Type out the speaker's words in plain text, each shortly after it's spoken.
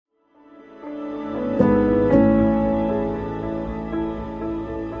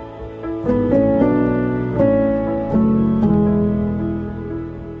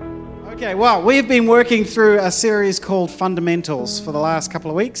Well, we've been working through a series called Fundamentals for the last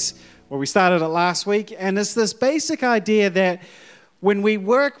couple of weeks, where we started it last week, and it's this basic idea that when we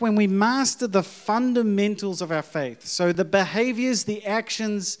master the fundamentals of our faith, so the behaviors, the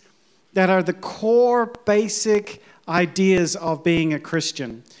actions that are the core basic ideas of being a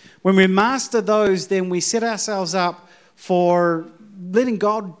Christian, when we master those, then we set ourselves up for letting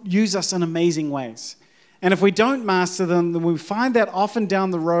God use us in amazing ways. And if we don't master them, then we find that often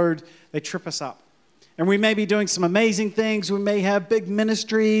down the road, they trip us up. And we may be doing some amazing things. We may have big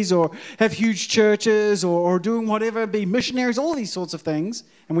ministries or have huge churches or doing whatever, be missionaries, all these sorts of things.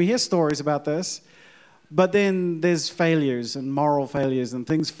 And we hear stories about this. But then there's failures and moral failures and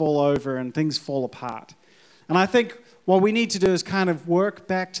things fall over and things fall apart. And I think what we need to do is kind of work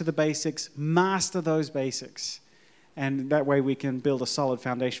back to the basics, master those basics. And that way we can build a solid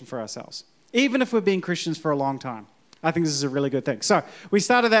foundation for ourselves, even if we've been Christians for a long time. I think this is a really good thing. So we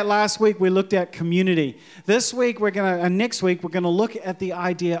started that last week. We looked at community. This week, next week, we're going to look at the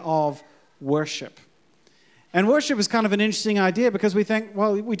idea of worship. And worship is kind of an interesting idea because we think,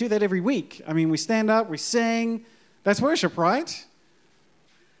 well, we do that every week. I mean, we stand up, we sing. That's worship, right?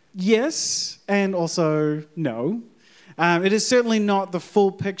 Yes, and also no. It is certainly not the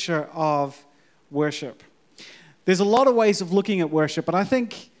full picture of worship. There's a lot of ways of looking at worship, but I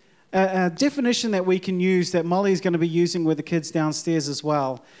think a definition that we can use that Molly is going to be using with the kids downstairs as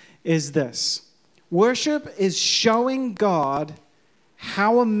well is this. Worship is showing God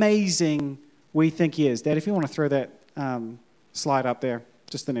how amazing we think He is. Dad, if you want to throw that slide up there,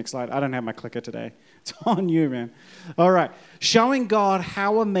 just the next slide. I don't have my clicker today. It's on you, man. All right. Showing God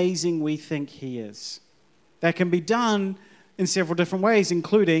how amazing we think He is. That can be done in several different ways,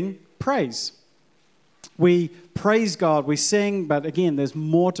 including praise. We praise God, we sing, but again, there's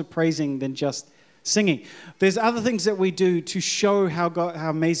more to praising than just singing. There's other things that we do to show how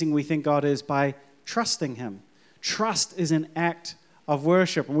amazing we think God is by trusting Him. Trust is an act of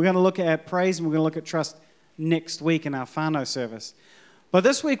worship. And we're going to look at praise and we're going to look at trust next week in our whānau service. But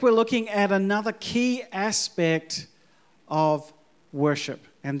this week we're looking at another key aspect of worship,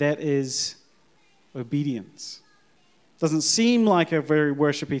 and that is obedience. Doesn't seem like a very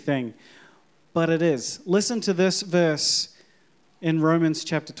worshipy thing, but it is. Listen to this verse in Romans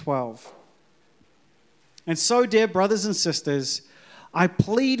chapter 12. And so, dear brothers and sisters, I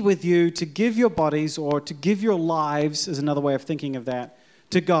plead with you to give your bodies, or to give your lives, is another way of thinking of that,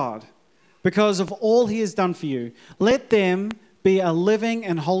 to God, because of all He has done for you. Let them be a living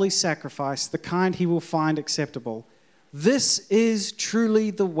and holy sacrifice, the kind He will find acceptable. This is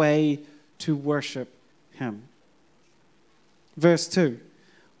truly the way to worship Him. Verse 2.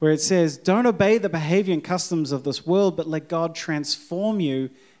 Where it says, don't obey the behavior and customs of this world, but let God transform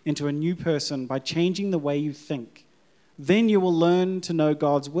you into a new person by changing the way you think. Then you will learn to know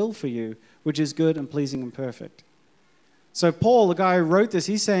God's will for you, which is good and pleasing and perfect. So Paul, the guy who wrote this,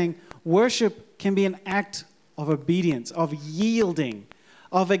 he's saying worship can be an act of obedience, of yielding,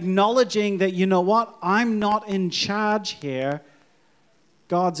 of acknowledging that, you know what, I'm not in charge here,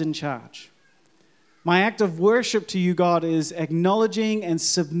 God's in charge. My act of worship to you, God, is acknowledging and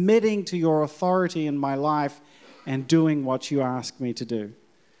submitting to your authority in my life and doing what you ask me to do.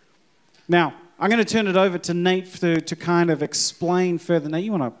 Now, I'm going to turn it over to Nate to kind of explain further. Nate,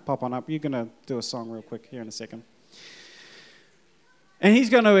 you want to pop on up? You're going to do a song real quick here in a second. And he's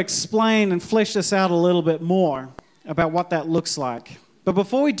going to explain and flesh this out a little bit more about what that looks like. But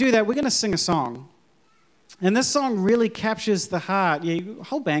before we do that, we're going to sing a song. And this song really captures the heart. Yeah,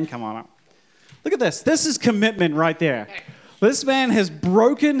 whole band come on up. Look at this. This is commitment right there. This man has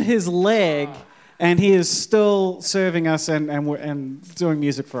broken his leg, and he is still serving us and doing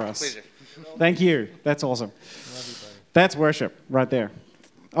music for us. Pleasure. Thank you. That's awesome. Love you, buddy. That's worship right there.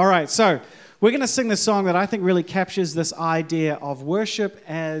 All right, so we're going to sing this song that I think really captures this idea of worship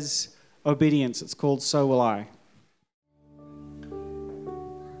as obedience. It's called So Will I.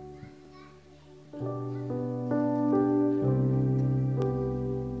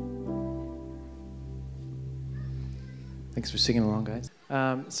 Thanks for singing along, guys.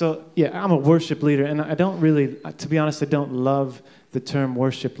 I'm a worship leader, and I don't really, to be honest, I don't love the term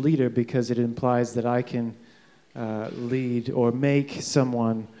worship leader because it implies that I can lead or make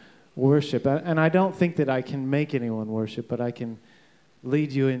someone worship. And I don't think that I can make anyone worship, but I can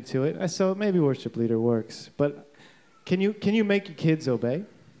lead you into it. So maybe worship leader works. But can you make your kids obey?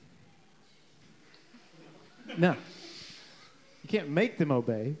 No. You can't make them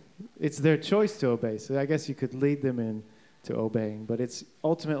obey. It's their choice to obey. So I guess you could lead them in to obeying, but it's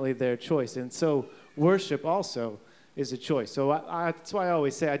ultimately their choice. And so worship also is a choice. So that's why I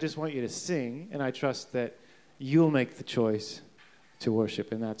always say, I just want you to sing, and I trust that you'll make the choice to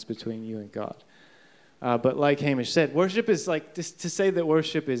worship, and that's between you and God. But like Hamish said, worship is like, just to say that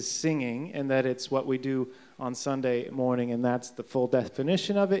worship is singing and that it's what we do on Sunday morning and that's the full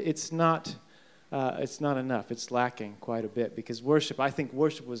definition of it, it's not enough. It's lacking quite a bit because I think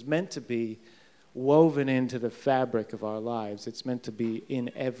worship was meant to be woven into the fabric of our lives. It's meant to be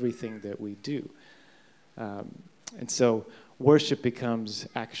in everything that we do. And so worship becomes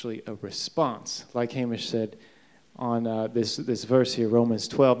actually a response. Like Hamish said on this verse here, Romans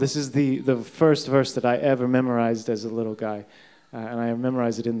 12. This is the first verse that I ever memorized as a little guy. And I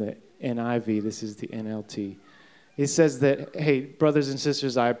memorized it in the NIV. This is the NLT. It says that, hey, brothers and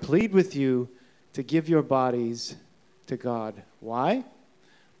sisters, I plead with you to give your bodies to God. Why?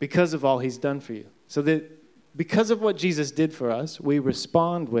 Because of all He's done for you. So that because of what Jesus did for us, we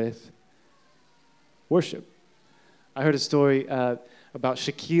respond with worship. I heard a story about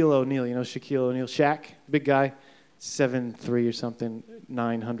Shaquille O'Neal. You know Shaquille O'Neal? Shaq, big guy, 7'3" or something,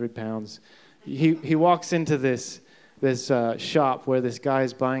 900 pounds. He walks into this shop where this guy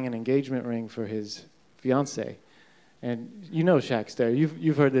is buying an engagement ring for his fiancée. And you know Shaq's there.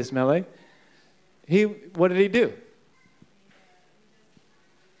 You've heard this, Mele. What did he do?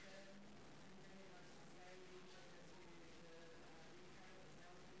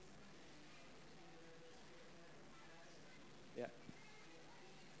 Yeah.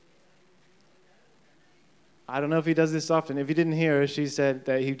 I don't know if he does this often. If you didn't hear her, she said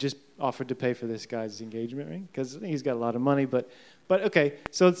that he just offered to pay for this guy's engagement ring because he's got a lot of money. But okay,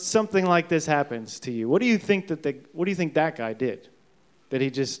 so something like this happens to you. What do you think that guy did? Did he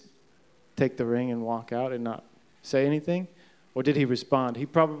just take the ring and walk out and not say anything? Or did he respond? He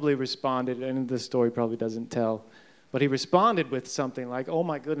probably responded, and the story probably doesn't tell, but he responded with something like, oh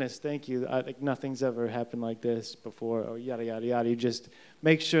my goodness, thank you. Nothing's ever happened like this before, or yada, yada, yada. You just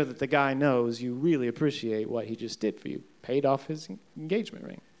make sure that the guy knows you really appreciate what he just did for you. Paid off his engagement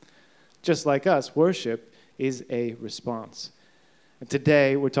ring. Just like us, worship is a response. And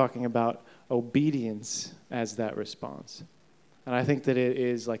today we're talking about obedience as that response. And I think that it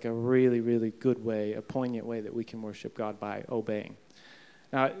is like a really, really good way, a poignant way that we can worship God by obeying.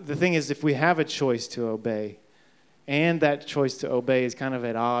 Now, the thing is, if we have a choice to obey, and that choice to obey is kind of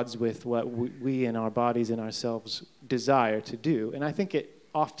at odds with what we in our bodies and ourselves desire to do, and I think it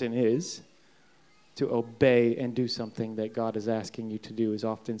often is, to obey and do something that God is asking you to do is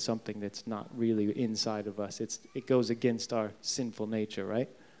often something that's not really inside of us. It goes against our sinful nature, right?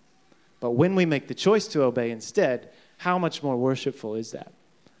 But when we make the choice to obey instead, how much more worshipful is that?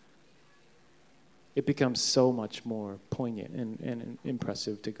 It becomes so much more poignant and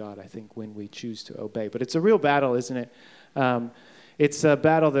impressive to God, I think, when we choose to obey. But it's a real battle, isn't it? It's a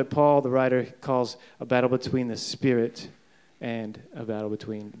battle that Paul, the writer, calls a battle between the spirit and a battle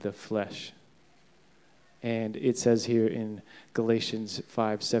between the flesh. And it says here in Galatians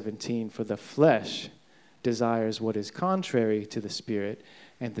 5:17, for the flesh desires what is contrary to the spirit,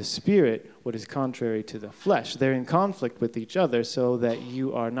 and the spirit what is contrary to the flesh. They're in conflict with each other so that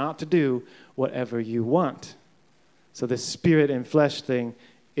you are not to do whatever you want. So the spirit and flesh thing,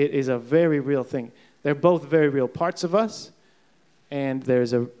 it is a very real thing. They're both very real parts of us, and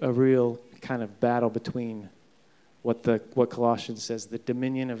there's a real kind of battle between what Colossians says, the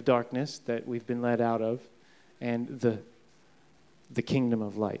dominion of darkness that we've been led out of, and the kingdom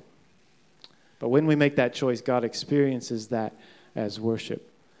of light. But when we make that choice, God experiences that as worship.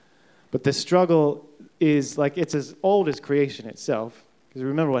 But the struggle is like it's as old as creation itself. Because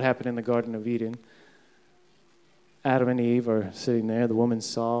remember what happened in the Garden of Eden. Adam and Eve are sitting there. The woman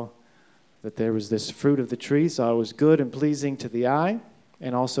saw that there was this fruit of the tree, saw it was good and pleasing to the eye,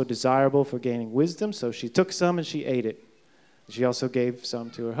 and also desirable for gaining wisdom. So she took some and she ate it. She also gave some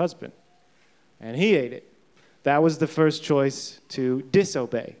to her husband, and he ate it. That was the first choice to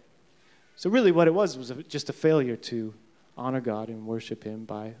disobey. So really what it was just a failure to honor God and worship Him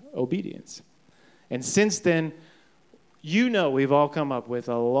by obedience. And since then, we've all come up with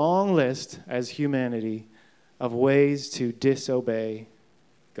a long list as humanity of ways to disobey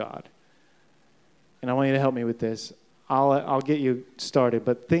God. And I want you to help me with this. I'll get you started,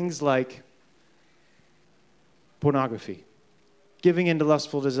 but things like pornography, giving in to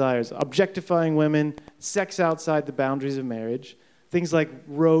lustful desires, objectifying women, sex outside the boundaries of marriage, things like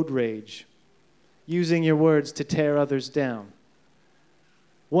road rage, using your words to tear others down.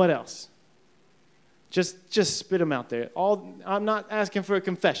 What else? Just spit them out there. I'm not asking for a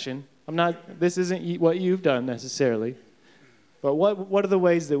confession. This isn't what you've done necessarily. But what are the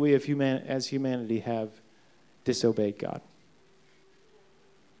ways that we as humanity have disobeyed God?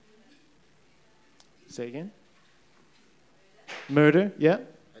 Say again? Murder, yeah.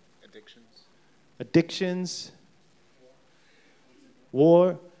 Addictions. Addictions.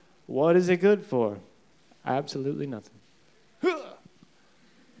 War, what is it good for? Absolutely nothing.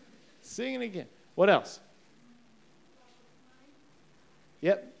 Sing it again. What else?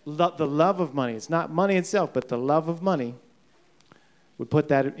 Yep, the love of money. It's not money itself, but the love of money. We put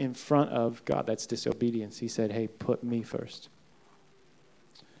that in front of God. That's disobedience. He said, hey, put me first.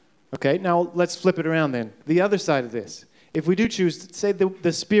 Okay, now let's flip it around then. The other side of this. If we do choose, say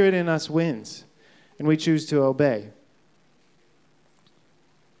the Spirit in us wins, and we choose to obey,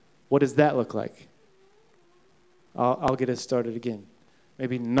 what does that look like? I'll get us started again.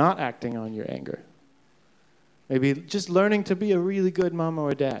 Maybe not acting on your anger. Maybe just learning to be a really good mom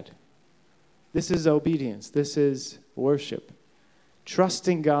or dad. This is obedience. This is worship.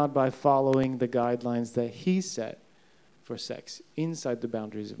 Trusting God by following the guidelines that He set for sex inside the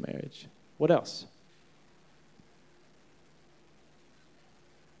boundaries of marriage. What else?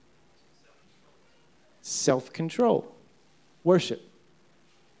 Self-control. Worship.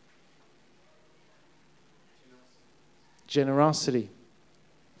 Generosity.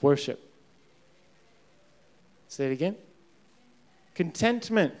 Worship. Say it again.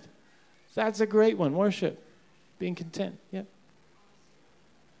 Contentment. That's a great one. Worship. Being content. Yep.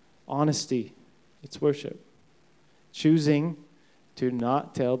 Honesty. It's worship. Choosing to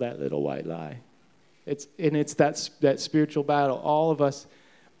not tell that little white lie. It's that spiritual battle. All of us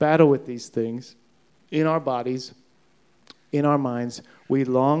battle with these things in our bodies, in our minds. We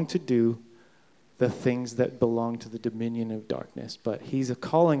long to do the things that belong to the dominion of darkness, but He's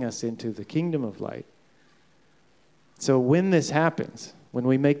calling us into the kingdom of light. So when this happens, when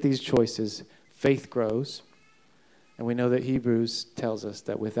we make these choices, faith grows. And we know that Hebrews tells us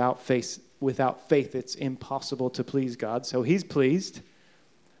that without faith, it's impossible to please God. So He's pleased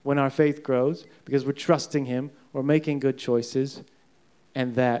when our faith grows because we're trusting Him, we're making good choices,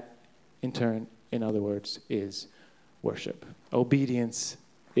 and that, in turn, in other words, is worship. Obedience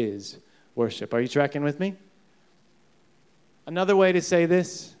is worship. Are you tracking with me? Another way to say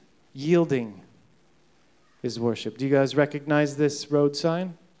this, yielding is worship. Do you guys recognize this road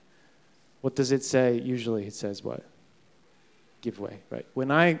sign? What does it say? Usually it says what? Give way, right?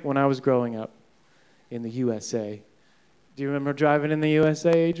 When I was growing up in the USA, do you remember driving in the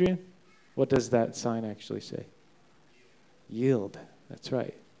USA, Adrian? What does that sign actually say? Yield. That's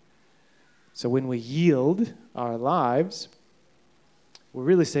right. So when we yield our lives, we're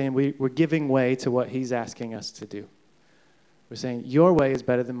really saying we're giving way to what He's asking us to do. We're saying, your way is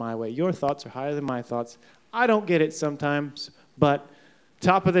better than my way. Your thoughts are higher than my thoughts. I don't get it sometimes, but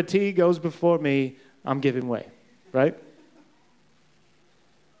top of the T goes before me. I'm giving way, right?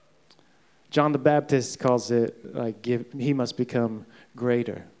 John the Baptist calls it like he must become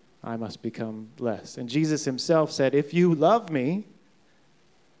greater. I must become less. And Jesus Himself said, if you love me,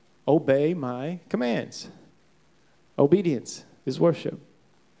 obey my commands. Obedience is worship.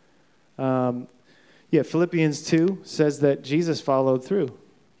 Philippians 2 says that Jesus followed through.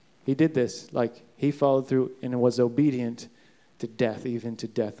 He did this. He followed through and was obedient to death, even to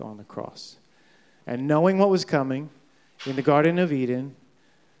death on the cross. And knowing what was coming in the Garden of Eden,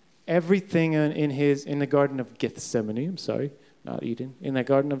 everything in the Garden of Gethsemane, not Eden, in the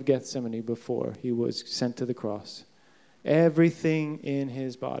Garden of Gethsemane before He was sent to the cross, everything in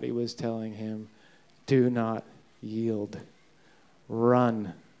His body was telling Him, do not yield.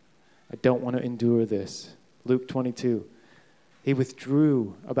 Run. I don't want to endure this. Luke 22. He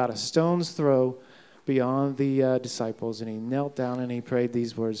withdrew about a stone's throw beyond the disciples, and He knelt down and He prayed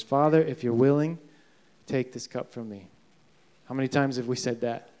these words, Father, if you're willing, take this cup from me. How many times have we said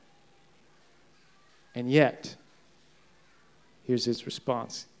that? And yet, here's His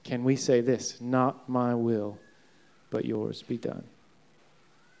response. Can we say this? Not my will, but yours be done.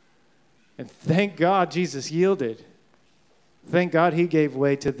 And thank God Jesus yielded. Thank God He gave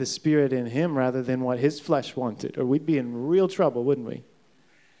way to the Spirit in Him rather than what His flesh wanted, or we'd be in real trouble, wouldn't we?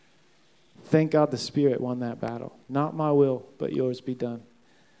 Thank God the Spirit won that battle. Not my will, but yours be done.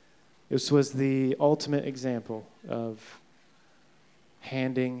 This was the ultimate example of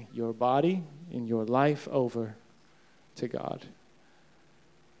handing your body and your life over to God.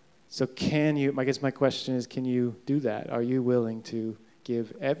 So I guess my question is, can you do that? Are you willing to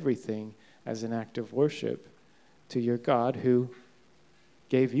give everything as an act of worship to your God who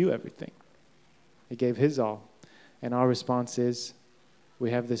gave you everything? He gave His all. And our response is,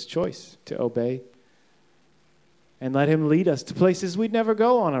 we have this choice to obey and let Him lead us to places we'd never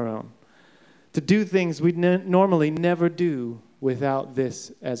go on our own, to do things we'd normally never do without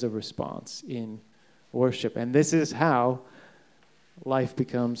this as a response in worship. And this is how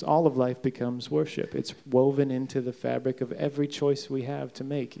all of life becomes worship. It's woven into the fabric of every choice we have to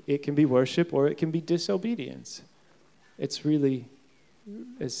make. It can be worship or it can be disobedience. It's really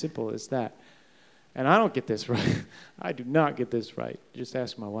as simple as that. And I don't get this right. I do not get this right. Just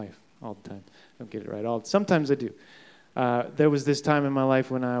ask my wife all the time. I don't get it right. Sometimes I do. There was this time in my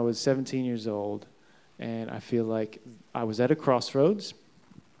life when I was 17 years old, and I feel like I was at a crossroads,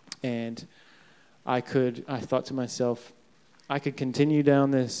 and I thought to myself, I could continue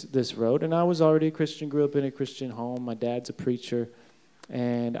down this road, and I was already a Christian, grew up in a Christian home. My dad's a preacher,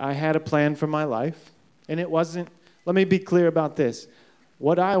 and I had a plan for my life, and it wasn't, let me be clear about this.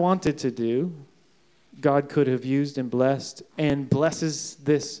 What I wanted to do, God could have used and blessed, and blesses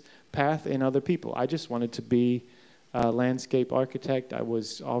this path in other people. I just wanted to be a landscape architect. I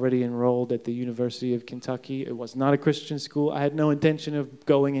was already enrolled at the University of Kentucky. It was not a Christian school. I had no intention of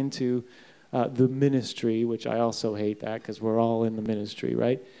going into the ministry, which I also hate that because we're all in the ministry,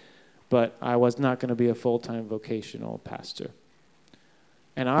 right? But I was not going to be a full-time vocational pastor.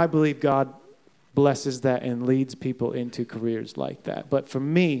 And I believe God blesses that and leads people into careers like that. But for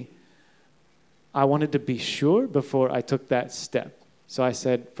me, I wanted to be sure before I took that step. So I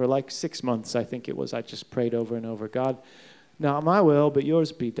said, for like 6 months, I think it was, I just prayed over and over, God, not my will, but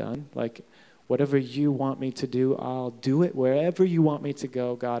yours be done. Like, whatever you want me to do, I'll do it. Wherever you want me to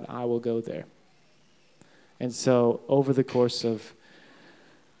go, God, I will go there. And so over the course of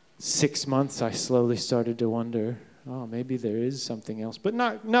 6 months, I slowly started to wonder, oh, maybe there is something else. But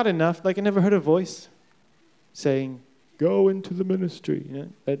not enough. Like, I never heard a voice saying, go into the ministry. You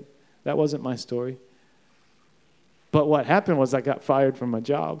know, that wasn't my story. But what happened was I got fired from my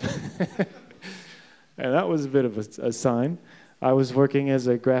job. And that was a bit of a sign. I was working as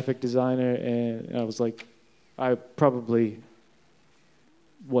a graphic designer, and I was like, I probably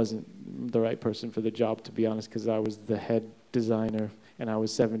wasn't the right person for the job, to be honest, because I was the head designer, and I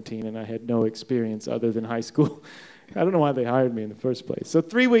was 17, and I had no experience other than high school. I don't know why they hired me in the first place. So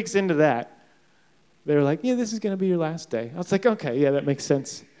 3 weeks into that, they were like, yeah, this is going to be your last day. I was like, okay, yeah, that makes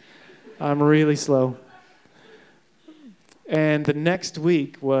sense. I'm really slow. And the next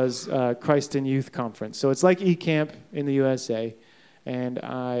week was Christ in Youth Conference. So it's like eCamp in the USA. And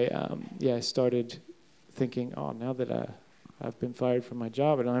I started thinking, oh, now that I've been fired from my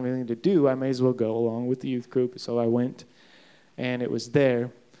job and I don't have anything to do, I may as well go along with the youth group. So I went, and it was there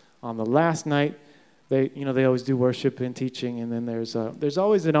on the last night. They always do worship and teaching, and then there's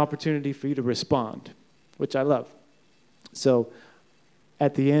always an opportunity for you to respond, which I love. So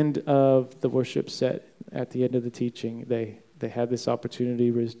at the end of the worship set, at the end of the teaching, they had this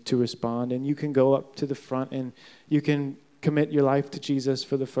opportunity to respond, and you can go up to the front and you can commit your life to Jesus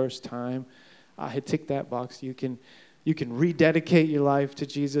for the first time. I had ticked that box. You can rededicate your life to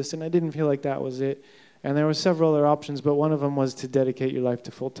Jesus, and I didn't feel like that was it. And there were several other options, but one of them was to dedicate your life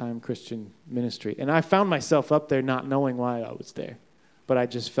to full-time Christian ministry. And I found myself up there not knowing why I was there, but I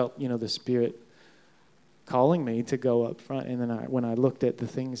just felt, the Spirit calling me to go up front. And then when I looked at the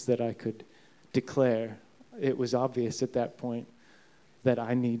things that I could declare, it was obvious at that point that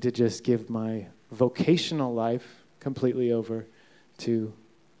I need to just give my vocational life completely over to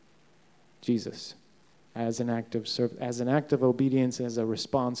Jesus as an act of as an act of obedience, as a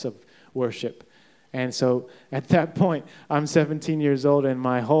response of worship. And so at that point, I'm 17 years old, and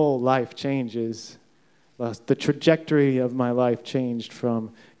my whole life changes. The trajectory of my life changed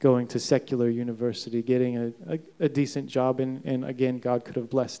from going to secular university, getting a decent job, and again, God could have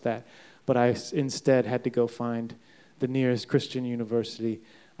blessed that. But I instead had to go find the nearest Christian university.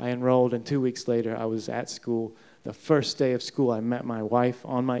 I enrolled, and 2 weeks later, I was at school. The first day of school, I met my wife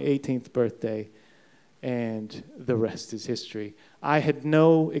on my 18th birthday, and the rest is history. I had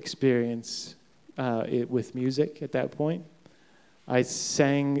no experience with music at that point. I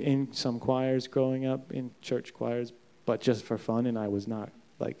sang in some choirs growing up, in church choirs, but just for fun, and I was not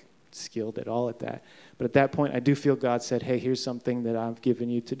skilled at all at that. But at that point, I do feel God said, hey, here's something that I've given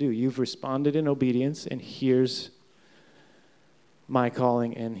you to do. You've responded in obedience, and here's my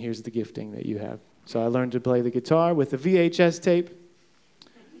calling, and here's the gifting that you have. So I learned to play the guitar with a VHS tape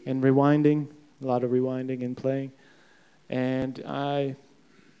and rewinding, a lot of rewinding and playing. And I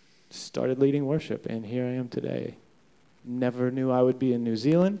started leading worship, and here I am today. Never knew I would be in New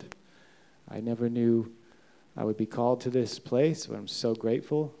Zealand. I never knew I would be called to this place, but I'm so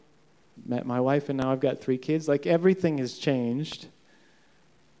grateful. Met my wife, and now I've got 3 kids. Everything has changed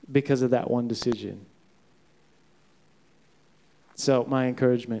because of that one decision. So my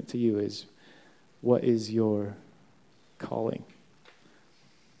encouragement to you is, what is your calling?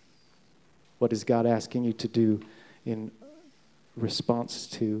 What is God asking you to do in response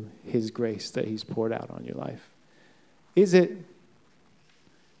to his grace that he's poured out on your life? Is it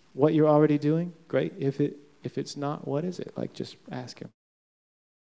what you're already doing? Great. If it's not, what is it? Just ask him.